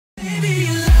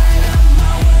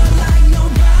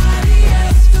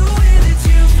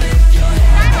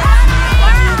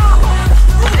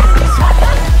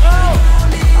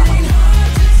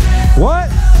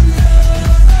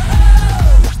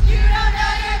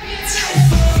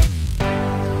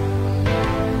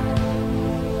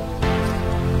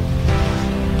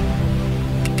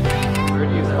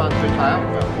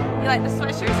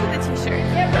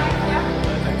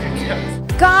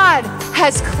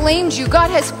has claimed you.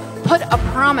 God has put a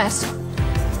promise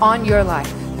on your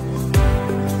life.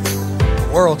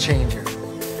 World changer.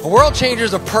 A world changer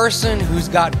is a person who's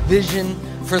got vision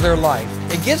for their life.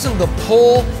 It gives them the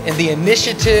pull and the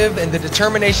initiative and the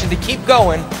determination to keep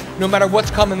going no matter what's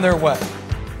coming their way.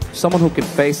 Someone who can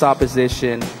face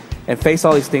opposition and face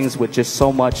all these things with just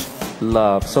so much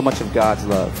love, so much of God's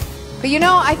love. But you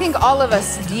know, I think all of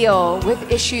us deal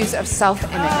with issues of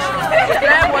self-image.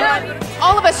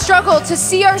 All of us struggle to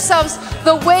see ourselves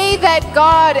the way that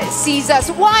God sees us.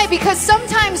 Why? Because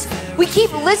sometimes we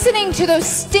keep listening to those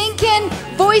stinking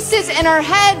voices in our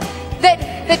head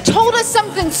that told us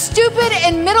something stupid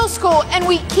in middle school, and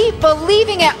we keep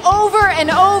believing it over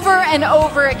and over and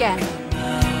over again.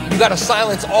 You got to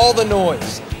silence all the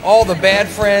noise, all the bad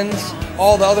friends,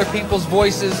 all the other people's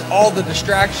voices, all the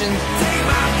distractions.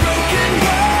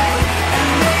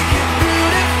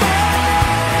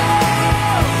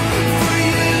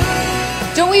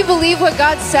 Don't we believe what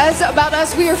God says about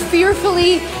us? We are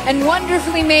fearfully and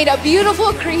wonderfully made, a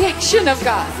beautiful creation of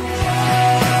God.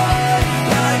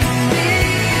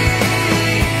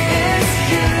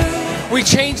 We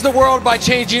change the world by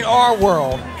changing our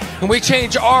world. And we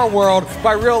change our world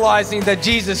by realizing that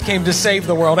Jesus came to save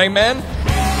the world. Amen?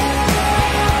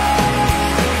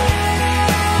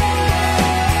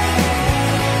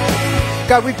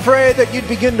 God, we pray that you'd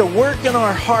begin to work in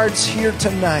our hearts here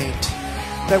tonight,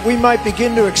 that we might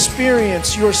begin to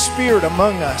experience your Spirit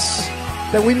among us,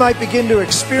 that we might begin to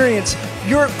experience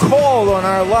your call on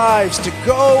our lives to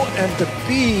go and to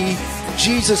be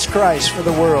Jesus Christ for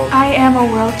the world. I am a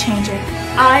world changer.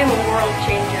 I'm a world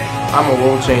changer. I'm a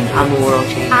world changer. I'm a world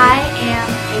changer.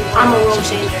 I'm a world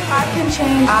changer. I can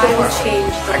change the world.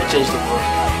 I can change the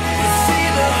world.